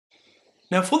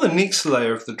Now for the next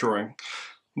layer of the drawing,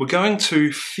 we're going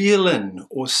to fill in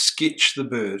or sketch the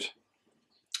bird.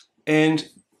 And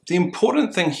the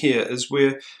important thing here is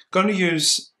we're going to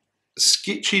use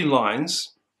sketchy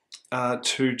lines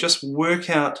to just work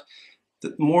out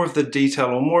more of the detail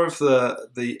or more of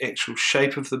the actual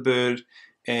shape of the bird,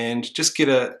 and just get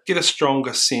a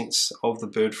stronger sense of the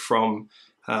bird from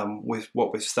with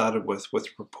what we've started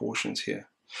with proportions here.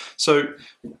 So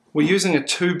we're using a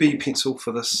 2B pencil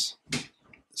for this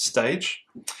stage,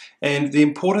 and the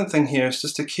important thing here is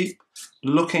just to keep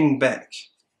looking back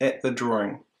at the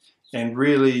drawing and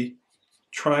really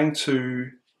trying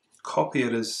to copy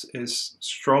it as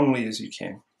strongly as you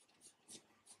can,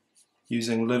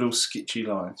 using little sketchy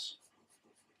lines.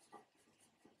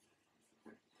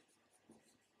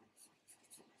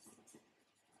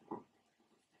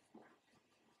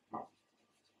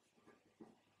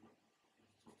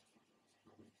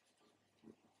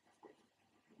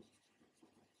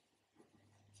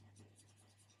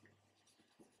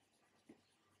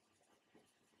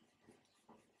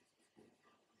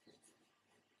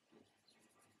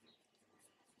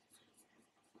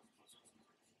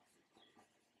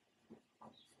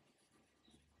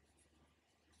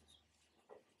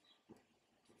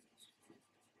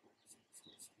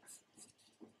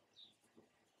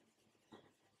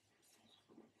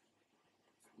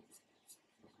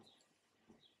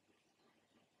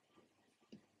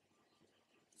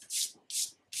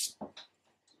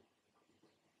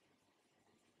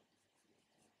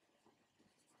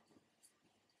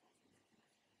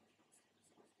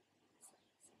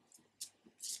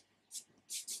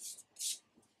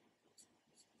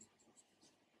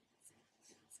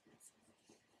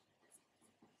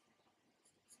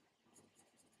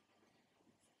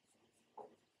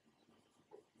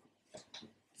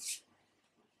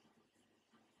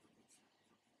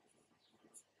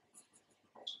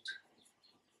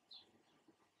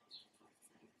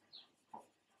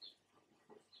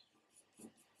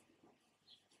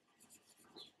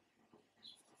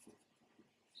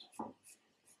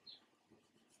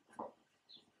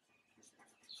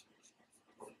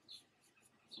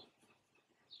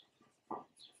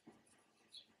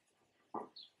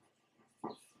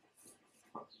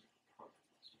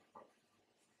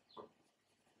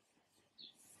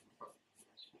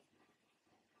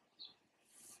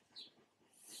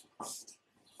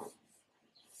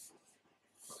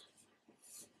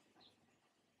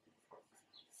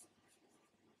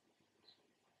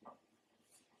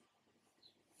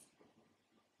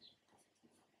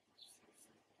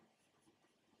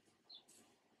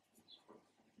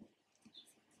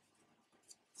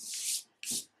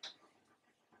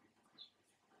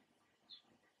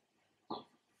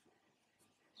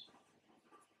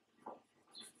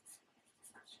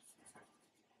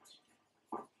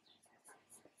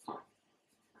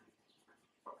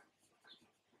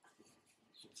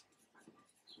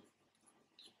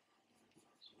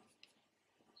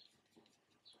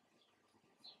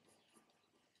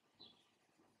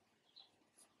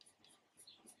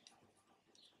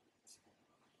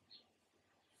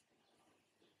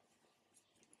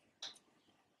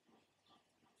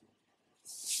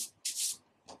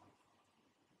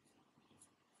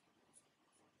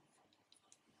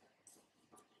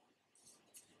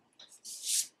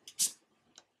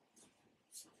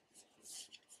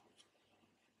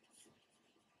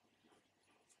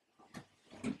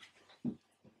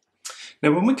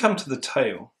 Now when we come to the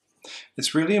tail,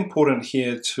 it's really important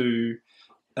here to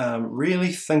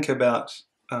really think about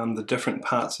the different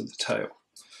parts of the tail.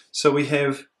 So we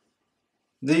have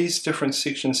these different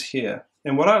sections here,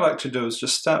 and what I like to do is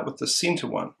just start with the center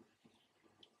one.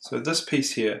 So this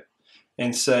piece here,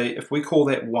 and say if we call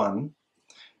that 1,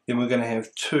 then we're going to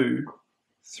have 2,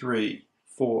 3,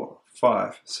 4,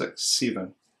 5, 6,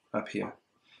 7 up here.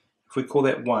 If we call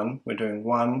that 1, we're doing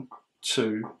 1,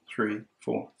 2, 3,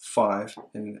 4, 5,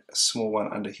 and a small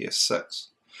one under here, 6.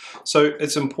 So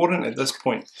it's important at this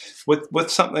point, with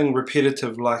something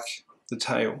repetitive like the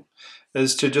tail,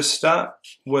 is to just start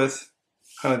with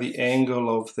kind of the angle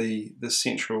of the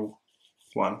central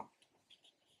one.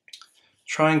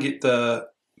 Try and get the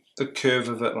curve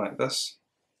of it like this,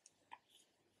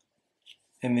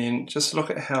 and then just look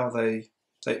at how they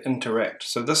interact.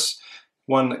 So this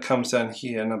one that comes down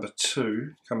here, number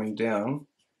 2, coming down,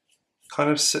 kind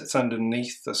of sits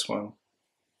underneath this one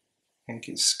and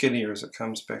gets skinnier as it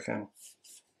comes back in.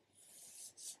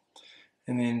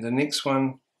 And then the next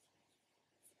one,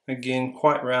 again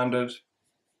quite rounded,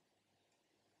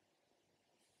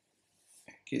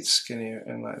 gets skinnier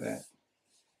and like that.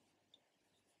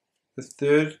 The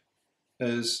third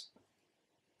is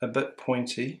a bit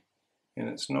pointy and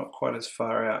it's not quite as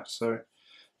far out, so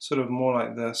sort of more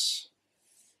like this.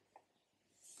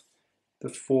 The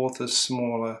fourth is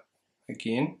smaller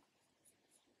again.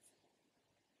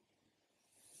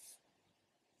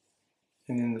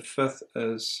 And then the fifth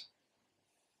is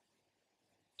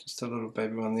just a little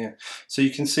baby one there. So you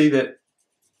can see that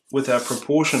with our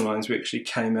proportion lines we actually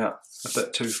came out a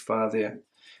bit too far there.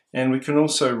 And we can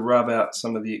also rub out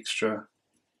some of the extra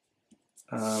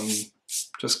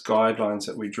just guidelines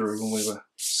that we drew when we were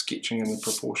sketching in the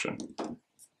proportion.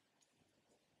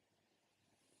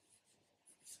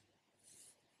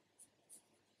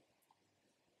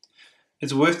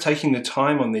 It's worth taking the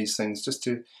time on these things just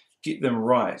to get them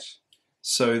right,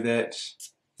 so that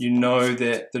you know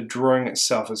that the drawing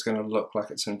itself is going to look like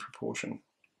it's in proportion.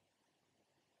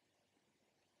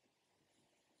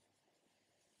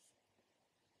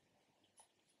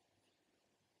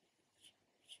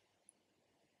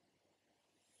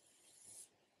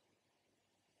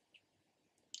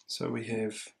 So we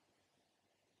have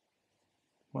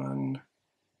 1,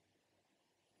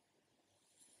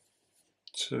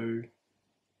 2,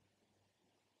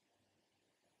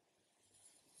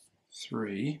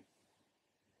 3,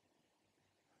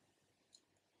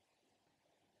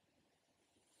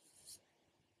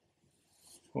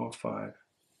 4, 5,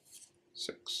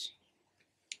 6.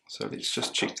 So let's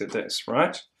just check that that's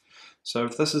right. So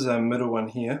if this is our middle one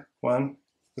here, 1,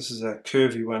 this is our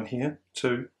curvy one here,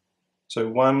 2. So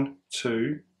 1,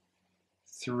 2,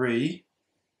 3,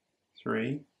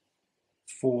 3,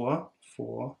 4,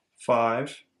 4,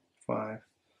 5, 5,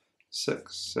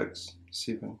 6, 6,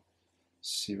 7,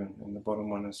 7, and the bottom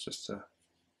one is just a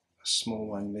small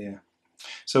one there.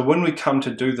 So when we come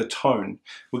to do the tone,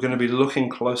 we're going to be looking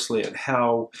closely at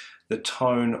how the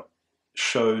tone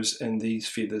shows in these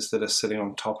feathers that are sitting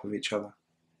on top of each other.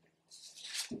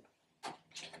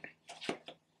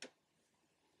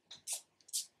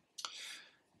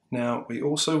 Now we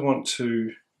also want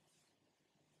to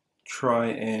try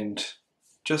and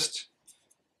just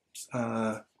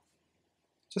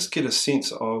get a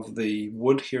sense of the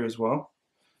wood here as well.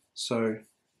 So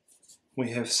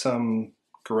we have some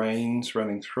grains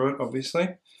running through it,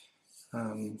 obviously.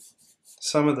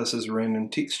 Some of this is random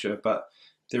texture, but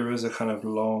there is a kind of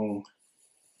long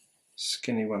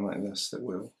skinny one like this that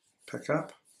we'll pick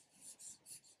up.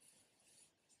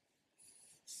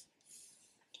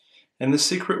 And the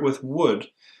secret with wood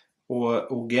or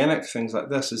organic things like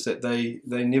this is that they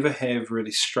never have really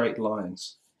straight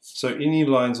lines. So any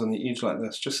lines on the edge like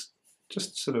this, just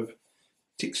sort of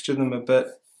texture them a bit,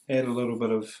 add a little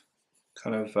bit of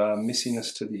kind of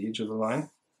messiness to the edge of the line.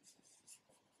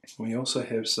 We also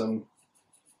have some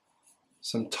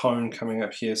tone coming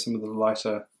up here, some of the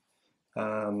lighter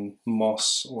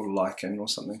moss or lichen or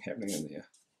something happening in there.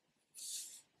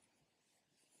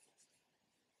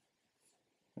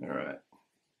 All right.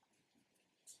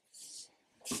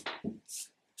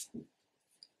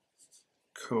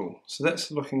 Cool. So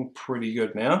that's looking pretty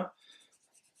good now.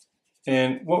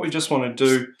 And what we just want to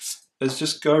do is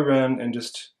just go around and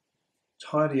just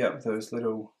tidy up those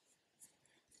little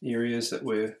areas that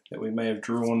we may have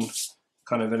drawn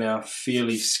kind of in our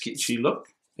fairly sketchy look,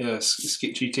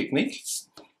 sketchy technique.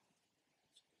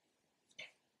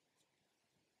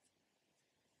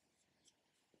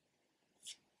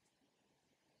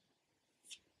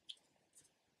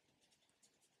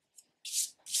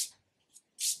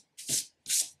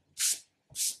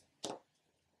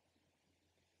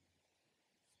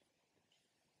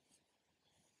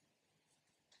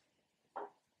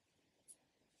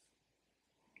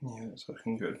 Yeah, it's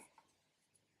looking good.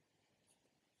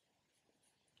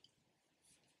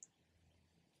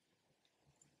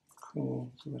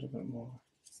 Cool, a little bit more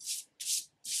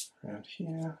around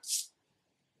here.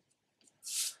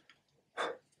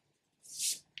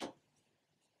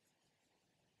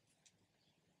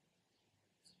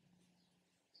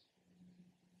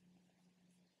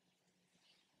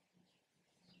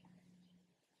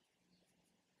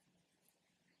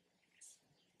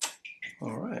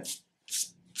 All right.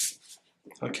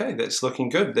 Okay, that's looking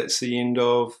good. That's the end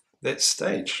of that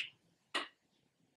stage.